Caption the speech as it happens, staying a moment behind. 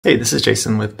Hey, this is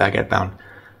Jason with Baguette Bound.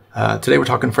 Today we're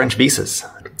talking French visas.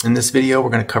 In this video,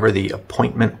 we're going to cover the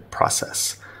appointment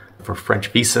process. For French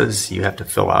visas, you have to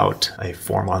fill out a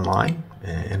form online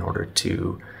in order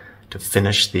to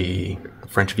finish the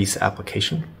French visa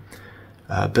application.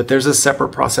 But there's a separate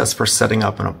process for setting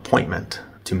up an appointment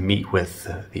to meet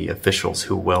with the officials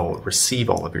who will receive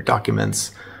all of your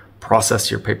documents, process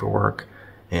your paperwork,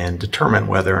 and determine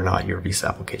whether or not your visa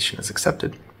application is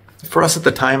accepted. For us at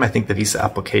the time, I think the visa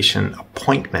application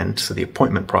appointment, so the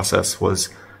appointment process, was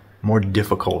more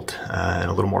difficult and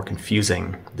a little more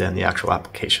confusing than the actual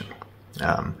application.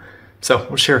 So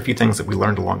we'll share a few things that we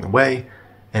learned along the way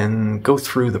and go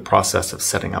through the process of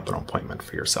setting up an appointment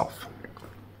for yourself.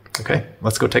 Okay,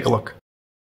 let's go take a look.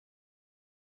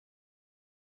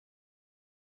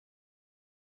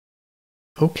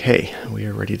 Okay, we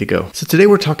are ready to go. So today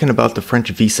we're talking about the French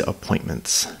visa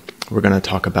appointments. We're going to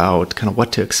talk about kind of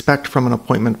what to expect from an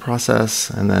appointment process,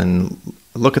 and then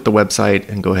look at the website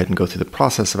and go ahead and go through the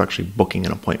process of actually booking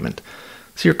an appointment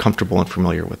so you're comfortable and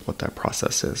familiar with what that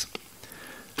process is.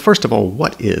 First of all,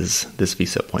 what is this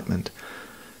visa appointment?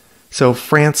 So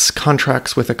France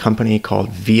contracts with a company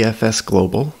called VFS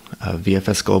Global.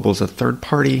 VFS Global is a third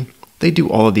party. They do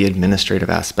all of the administrative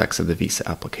aspects of the visa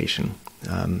application.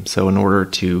 So in order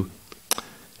to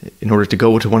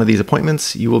go to one of these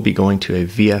appointments, you will be going to a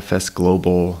VFS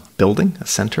Global building, a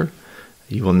center.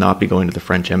 You will not be going to the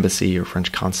French embassy or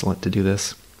French consulate to do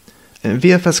this. And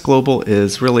VFS Global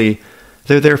is really,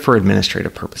 they're there for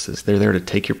administrative purposes. They're there to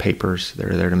take your papers.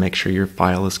 They're there to make sure your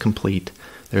file is complete.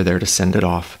 They're there to send it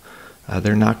off.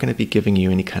 They're not going to be giving you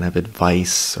any kind of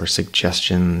advice or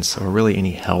suggestions or really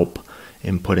any help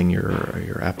in putting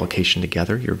your application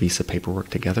together, your visa paperwork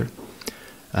together.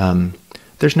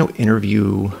 There's no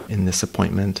interview in this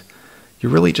appointment.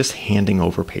 You're really just handing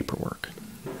over paperwork.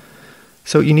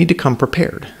 So you need to come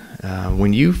prepared.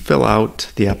 When you fill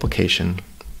out the application,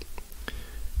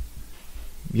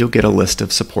 you'll get a list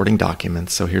of supporting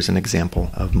documents. So here's an example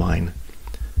of mine,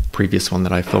 previous one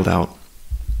that I filled out.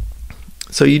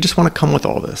 So you just want to come with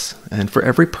all this. And for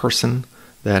every person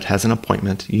that has an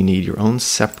appointment, you need your own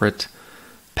separate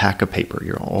pack of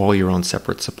paper, all your own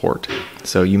separate support.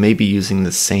 So you may be using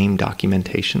the same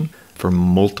documentation for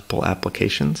multiple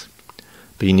applications,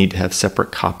 but you need to have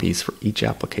separate copies for each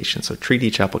application. So treat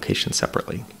each application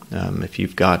separately. If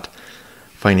you've got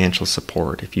financial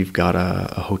support, if you've got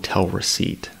a hotel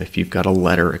receipt, if you've got a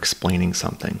letter explaining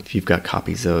something, if you've got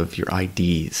copies of your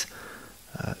IDs,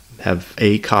 have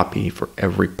a copy for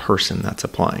every person that's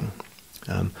applying.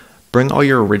 Bring all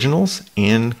your originals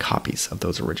and copies of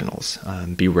those originals.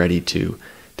 Be ready to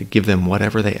give them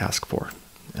whatever they ask for.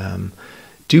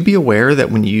 Do be aware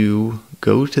that when you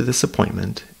go to this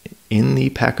appointment, in the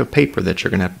pack of paper that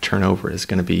you're going to have to turn over is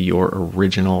going to be your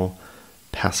original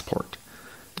passport.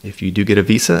 If you do get a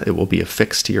visa, it will be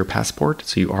affixed to your passport,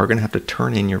 so you are going to have to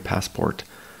turn in your passport,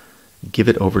 give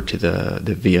it over to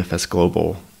the VFS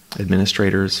Global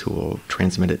administrators who will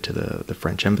transmit it to the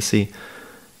French embassy,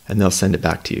 and they'll send it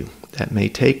back to you. That may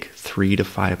take 3 to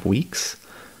 5 weeks.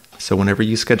 So whenever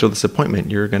you schedule this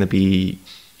appointment,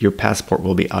 your passport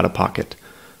will be out of pocket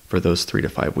for those 3 to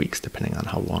 5 weeks, depending on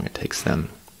how long it takes them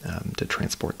to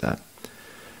transport that.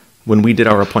 When we did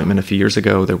our appointment a few years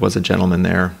ago, there was a gentleman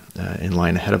there in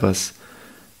line ahead of us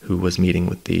who was meeting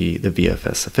with the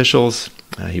VFS officials.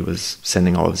 He was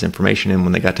sending all of his information in.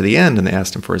 When they got to the end and they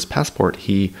asked him for his passport,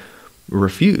 he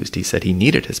refused. He said he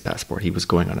needed his passport. He was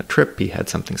going on a trip. He had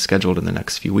something scheduled in the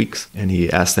next few weeks, and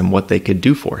he asked them what they could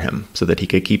do for him so that he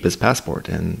could keep his passport,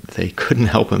 and they couldn't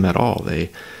help him at all. They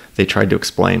tried to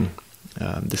explain,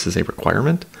 this is a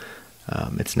requirement.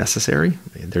 It's necessary.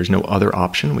 There's no other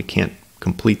option. We can't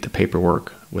complete the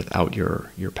paperwork without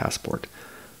your passport.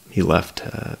 He left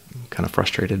kind of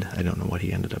frustrated. I don't know what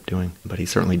he ended up doing, but he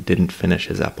certainly didn't finish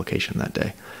his application that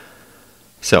day.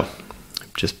 So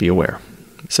just be aware.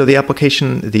 So the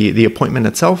application, the appointment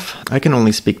itself, I can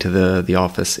only speak to the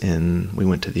office we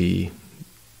went to the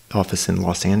office in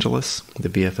Los Angeles, the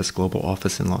VFS Global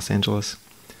office in Los Angeles.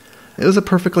 It was a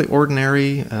perfectly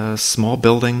ordinary, small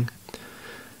building.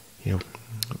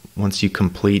 Once you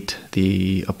complete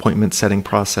the appointment setting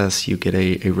process, you get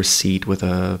a receipt with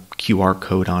a QR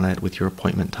code on it with your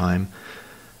appointment time.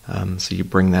 So you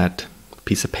bring that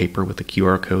piece of paper with the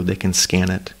QR code, they can scan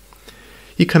it.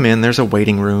 You come in, there's a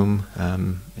waiting room,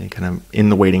 and kind of in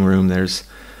the waiting room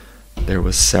there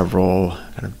was several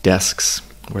kind of desks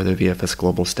where the VFS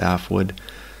Global staff would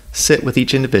sit with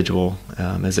each individual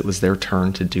as it was their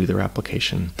turn to do their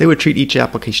application. They would treat each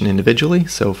application individually.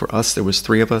 So for us, there was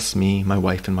 3 of us, me, my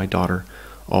wife, and my daughter,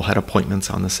 all had appointments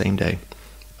on the same day.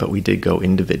 but we did go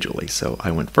individually. So I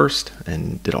went first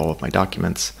and did all of my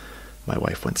documents. My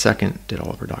wife went second, did all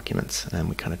of her documents, and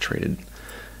we kind of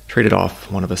traded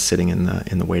off, one of us sitting in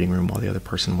the waiting room while the other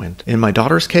person went. In my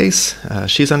daughter's case,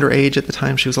 she's underage at the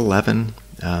time. She was 11.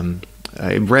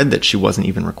 I read that she wasn't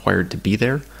even required to be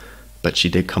there, but she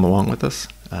did come along with us.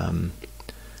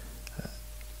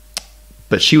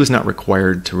 But she was not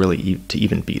required to really to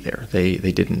even be there. They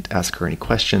didn't ask her any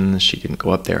questions. She didn't go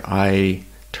up there. I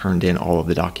turned in all of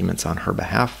the documents on her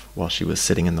behalf while she was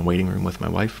sitting in the waiting room with my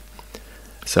wife.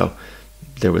 So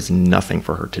there was nothing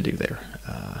for her to do there.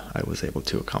 I was able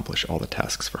to accomplish all the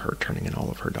tasks for her, turning in all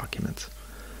of her documents.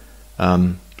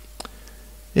 And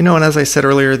as I said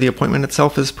earlier, the appointment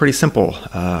itself is pretty simple.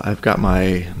 I've got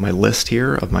my list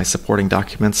here of my supporting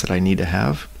documents that I need to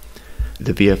have.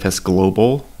 The VFS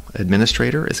Global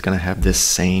administrator is going to have this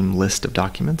same list of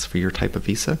documents for your type of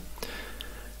visa.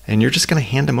 And you're just going to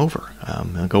hand them over.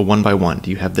 And go one by one.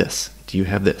 Do you have this? Do you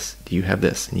have this? Do you have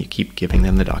this? And you keep giving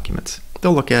them the documents.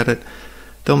 They'll look at it.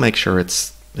 They'll make sure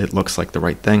it looks like the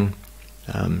right thing.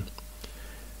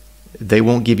 They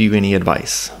won't give you any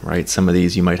advice, right? Some of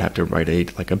these you might have to write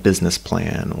a business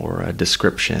plan or a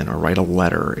description or write a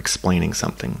letter explaining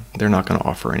something. They're not going to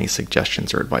offer any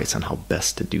suggestions or advice on how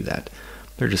best to do that.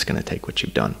 They're just going to take what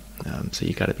you've done. So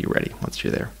you got to be ready once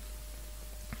you're there.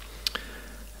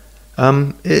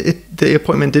 The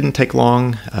appointment didn't take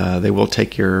long. They will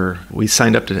take we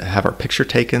signed up to have our picture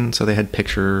taken, so they had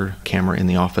picture camera in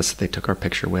the office that they took our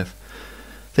picture with.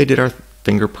 They did our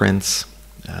fingerprints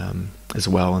as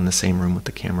well in the same room with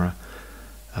the camera.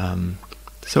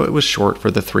 So it was short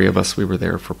for the three of us. We were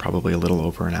there for probably a little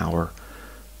over an hour.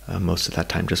 Most of that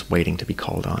time just waiting to be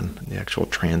called on. The actual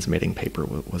transmitting paper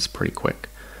was pretty quick.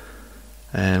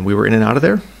 And we were in and out of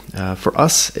there. For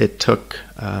us, it took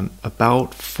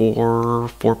about four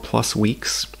plus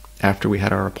weeks after we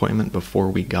had our appointment before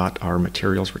we got our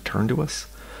materials returned to us.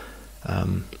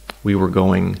 We were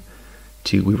living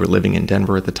in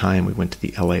Denver at the time. We went to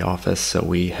the LA office, so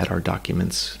we had our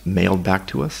documents mailed back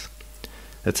to us.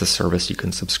 It's a service you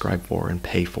can subscribe for and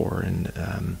pay for, and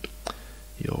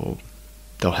they'll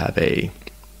have a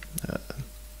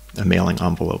mailing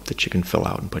envelope that you can fill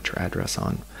out and put your address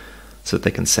on, so that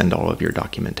they can send all of your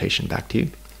documentation back to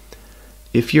you.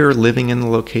 If you're living in the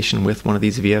location with one of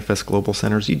these VFS Global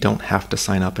Centers, you don't have to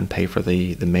sign up and pay for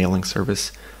the mailing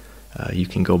service. You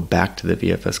can go back to the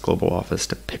VFS Global office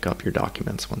to pick up your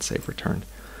documents once they've returned.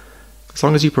 As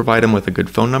long as you provide them with a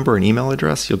good phone number and email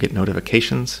address, you'll get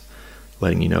notifications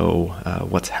letting you know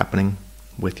what's happening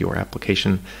with your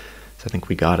application. So I think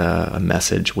we got a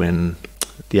message when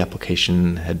the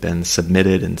application had been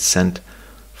submitted and sent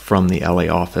from the LA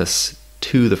office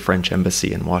to the French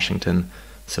embassy in Washington.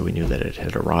 So we knew that it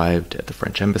had arrived at the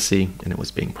French embassy and it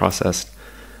was being processed.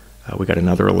 We got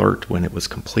another alert when it was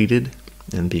completed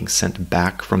and being sent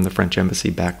back from the French embassy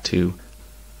back to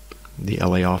the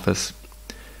LA office.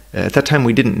 At that time,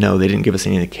 we didn't know. They didn't give us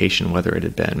any indication whether it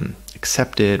had been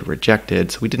accepted,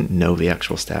 rejected, so we didn't know the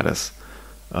actual status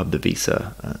of the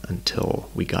visa until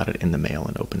we got it in the mail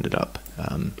and opened it up.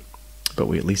 But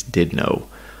we at least did know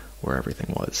where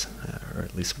everything was, or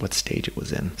at least what stage it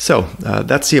was in. So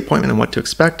that's the appointment and what to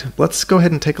expect. Let's go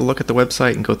ahead and take a look at the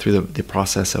website and go through the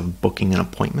process of booking an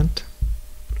appointment.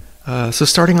 So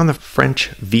starting on the French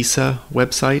visa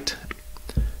website,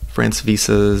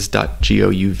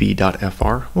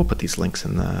 francevisas.gouv.fr. We'll put these links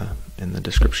in the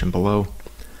description below.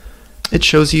 It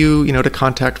shows you, to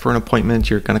contact for an appointment,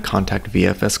 you're going to contact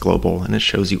VFS Global, and it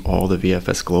shows you all the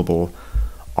VFS Global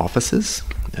offices.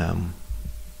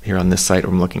 Here on this site,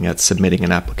 I'm looking at submitting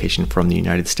an application from the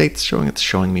United States, it's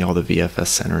showing me all the VFS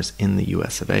centers in the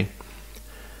US of A.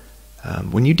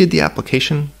 When you did the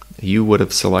application, you would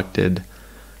have selected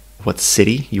what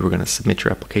city you were going to submit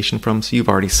your application from, so you've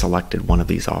already selected one of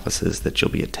these offices that you'll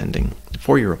be attending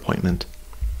for your appointment.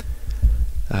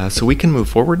 So we can move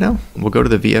forward now. We'll go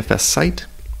to the VFS site.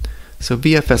 So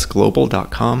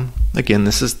vfsglobal.com. Again,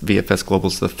 this is VFS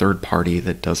Global's the third party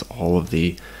that does all of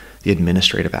the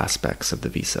administrative aspects of the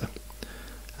visa.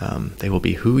 They will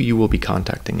be who you will be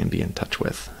contacting and be in touch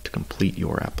with to complete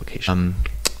your application.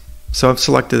 So I've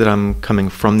selected that I'm coming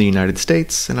from the United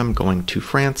States and I'm going to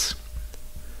France.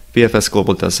 VFS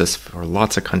Global does this for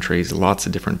lots of countries, lots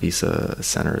of different visa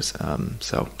centers.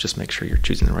 So just make sure you're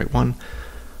choosing the right one.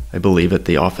 I believe at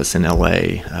the office in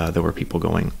LA, there were people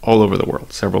going all over the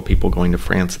world. Several people going to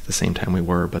France at the same time we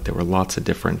were, but there were lots of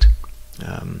different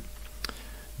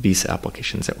visa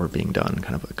applications that were being done,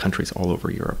 kind of countries all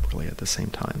over Europe really at the same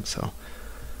time. So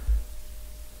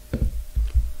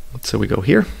we go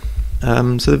here,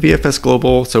 So the VFS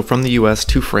Global, so from the US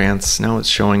to France, now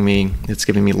it's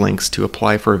giving me links to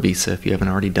apply for a visa. If you haven't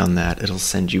already done that, it'll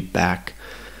send you back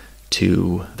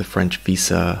to the French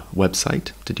visa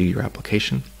website to do your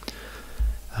application.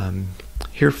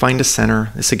 Here, find a center.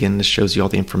 This shows you all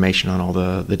the information on all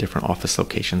the different office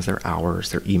locations, their hours,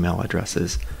 their email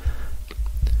addresses.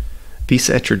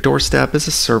 Visa at your doorstep is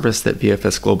a service that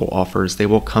VFS Global offers. They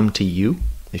will come to you.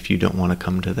 If you don't want to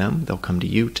come to them, they'll come to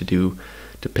you to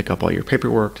pick up all your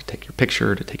paperwork, to take your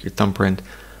picture, to take your thumbprint.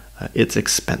 It's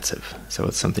expensive, so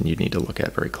it's something you need to look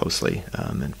at very closely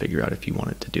and figure out if you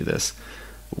wanted to do this.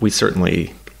 We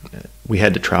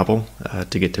had to travel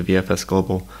to get to VFS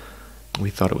Global. We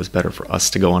thought it was better for us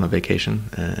to go on a vacation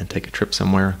and take a trip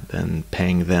somewhere than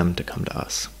paying them to come to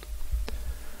us.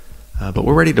 But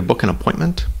we're ready to book an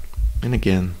appointment. And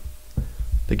again,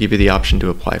 they give you the option to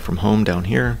apply from home down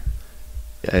here.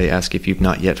 They ask if you've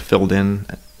not yet filled in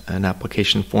an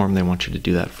application form. They want you to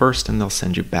do that first, and they'll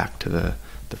send you back to the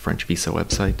French visa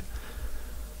website.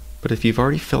 But if you've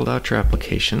already filled out your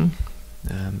application,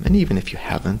 and even if you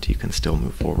haven't, you can still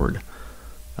move forward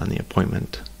on the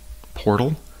appointment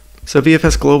portal. So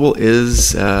VFS Global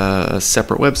is a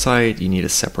separate website. You need a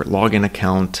separate login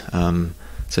account.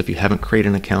 So if you haven't created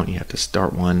an account, you have to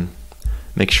start one.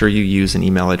 Make sure you use an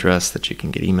email address that you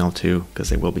can get email to, because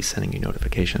they will be sending you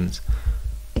notifications.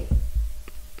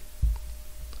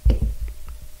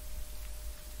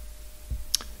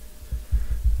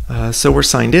 So we're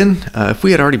signed in. If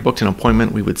we had already booked an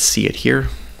appointment, we would see it here.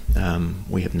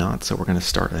 We have not, so we're going to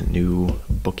start a new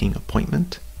booking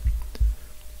appointment.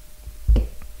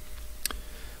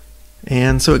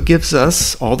 And so it gives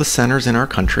us all the centers in our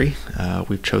country.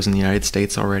 We've chosen the United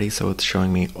States already, so it's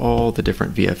showing me all the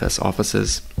different VFS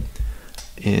offices.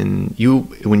 When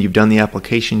you've done the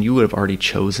application, you would have already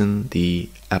chosen the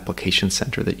application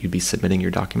center that you'd be submitting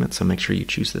your document, so make sure you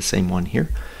choose the same one here.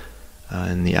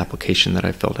 In the application that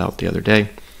I filled out the other day,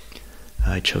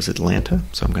 I chose Atlanta,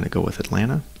 so I'm going to go with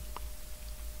Atlanta.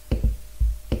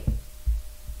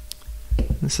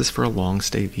 This is for a long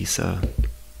stay visa.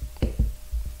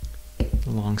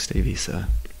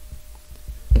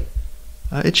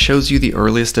 It shows you the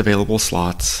earliest available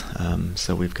slots.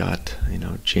 So we've got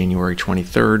January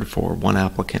 23rd for one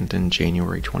applicant and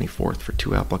January 24th for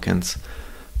two applicants.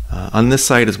 On this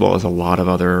site, as well as a lot of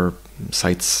other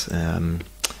sites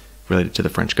related to the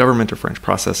French government or French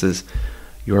processes,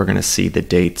 you are going to see the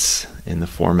dates in the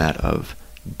format of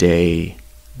day,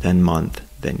 then month,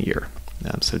 then year.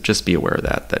 So just be aware of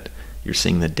that you're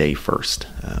seeing the day first.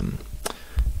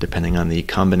 Depending on the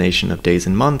combination of days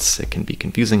and months, it can be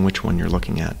confusing which one you're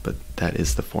looking at, but that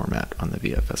is the format on the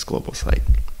VFS Global site.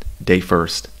 Day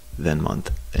first, then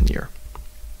month, then year.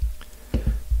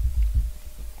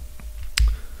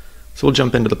 So we'll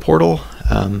jump into the portal.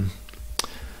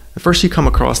 The first you come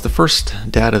across, the first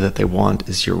data that they want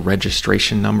is your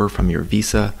registration number from your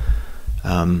visa.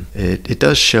 It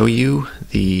does show you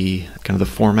the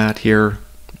format here.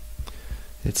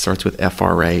 It starts with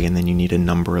FRA, and then you need a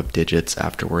number of digits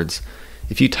afterwards.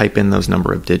 If you type in those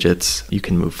number of digits, you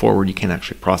can move forward. You can't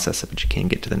actually process it, but you can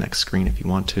get to the next screen if you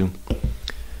want to.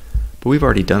 But we've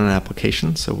already done an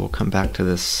application, so we'll come back to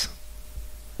this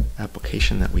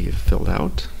application that we have filled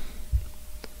out.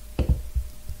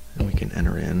 And we can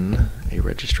enter in a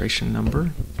registration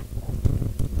number.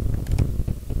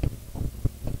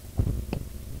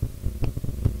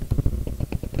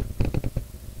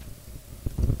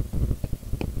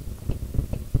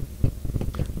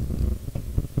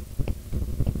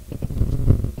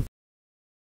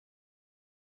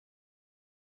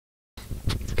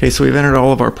 Okay, so we've entered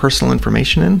all of our personal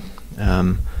information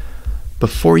in.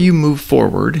 Before you move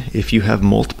forward, if you have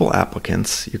multiple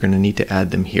applicants, you're going to need to add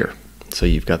them here. So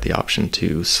you've got the option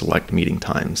to select meeting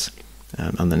times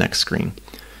on the next screen.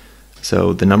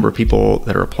 So the number of people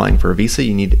that are applying for a visa,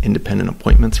 you need independent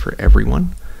appointments for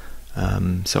everyone.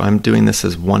 So I'm doing this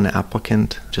as one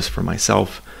applicant just for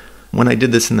myself. When I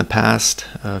did this in the past,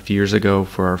 a few years ago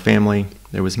for our family,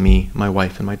 there was me, my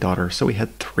wife, and my daughter. So we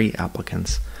had 3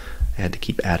 applicants. I had to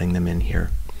keep adding them in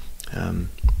here.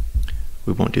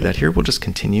 We won't do that here. We'll just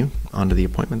continue onto the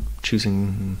appointment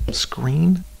choosing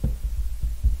screen.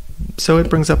 So it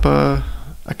brings up a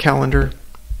calendar,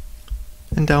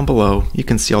 and down below you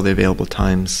can see all the available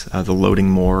times. The loading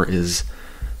more is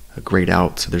grayed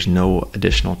out, so there's no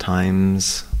additional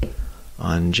times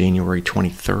on January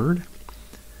 23rd.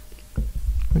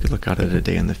 We could look out at a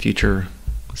day in the future,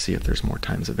 see if there's more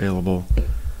times available.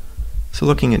 So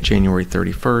looking at January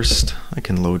 31st, I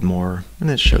can load more, and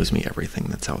it shows me everything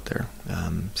that's out there.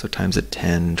 So times at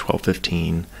 10,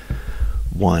 12:15,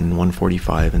 1,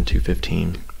 1:45, and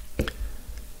 2:15.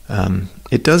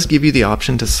 It does give you the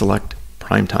option to select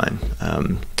prime time.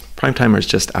 Prime time is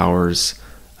just hours,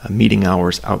 meeting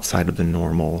hours outside of the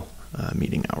normal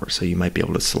meeting hours. So you might be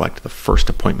able to select the first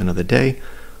appointment of the day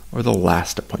or the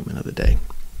last appointment of the day.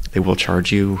 They will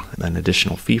charge you an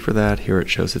additional fee for that. Here it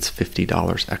shows it's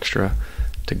 $50 extra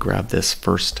to grab this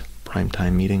first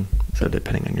primetime meeting. So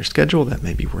depending on your schedule, that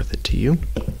may be worth it to you.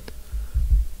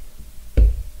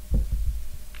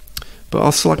 But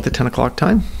I'll select the 10 o'clock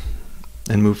time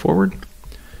and move forward.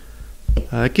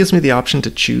 It gives me the option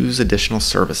to choose additional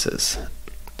services.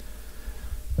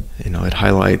 It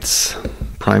highlights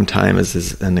prime time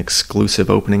as an exclusive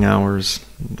opening hours,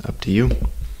 up to you.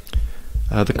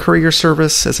 The courier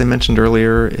service, as I mentioned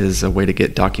earlier, is a way to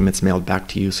get documents mailed back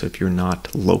to you. So if you're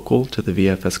not local to the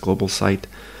VFS Global site,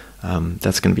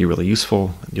 that's going to be really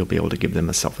useful. You'll be able to give them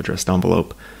a self-addressed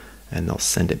envelope and they'll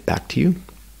send it back to you.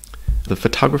 The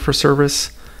photographer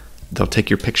service, they'll take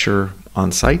your picture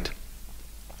on site.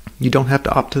 You don't have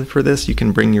to opt for this. You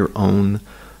can bring your own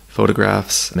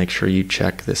photographs. Make sure you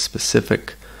check the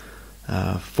specific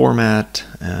format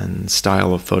and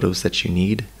style of photos that you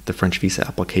need. The French visa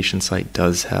application site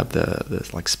does have the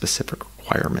specific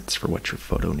requirements for what your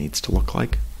photo needs to look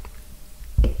like.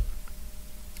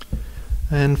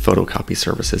 And photocopy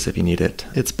services if you need it.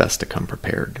 It's best to come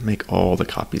prepared. Make all the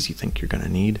copies you think you're going to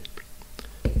need.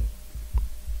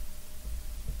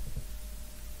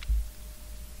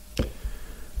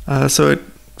 So it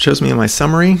shows me in my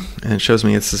summary, and it shows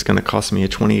me this is going to cost me a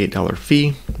 $28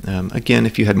 fee. Again,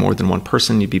 if you had more than one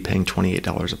person, you'd be paying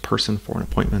 $28 a person for an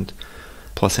appointment,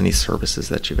 plus any services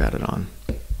that you've added on.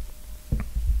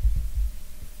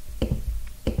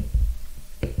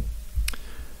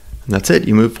 And that's it.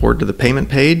 You move forward to the payment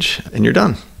page, and you're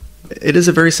done. It is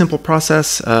a very simple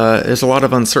process. There's a lot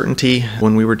of uncertainty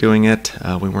when we were doing it.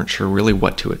 We weren't sure really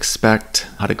what to expect,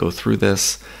 how to go through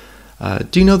this.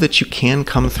 Do know that you can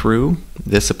come through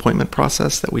this appointment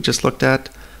process that we just looked at.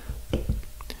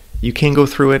 You can go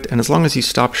through it, and as long as you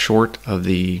stop short of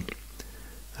the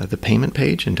payment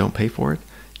page and don't pay for it,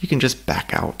 you can just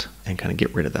back out and kind of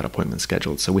get rid of that appointment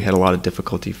scheduled. So we had a lot of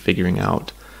difficulty figuring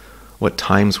out what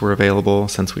times were available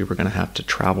since we were going to have to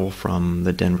travel from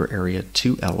the Denver area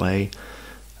to LA.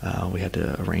 We had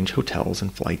to arrange hotels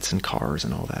and flights and cars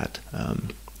and all that.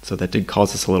 So that did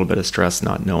cause us a little bit of stress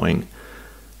not knowing.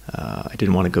 I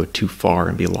didn't want to go too far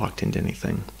and be locked into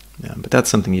anything. But that's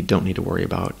something you don't need to worry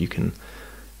about. You can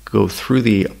go through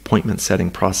the appointment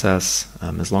setting process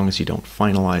as long as you don't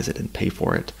finalize it and pay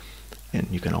for it. And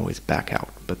you can always back out.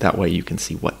 But that way you can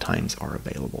see what times are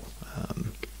available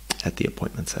at the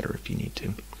appointment setter if you need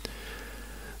to.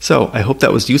 So I hope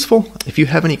that was useful. If you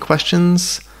have any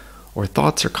questions or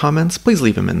thoughts or comments, please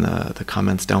leave them in the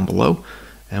comments down below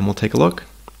and we'll take a look.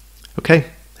 Okay,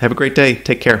 have a great day.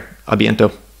 Take care. A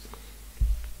biento.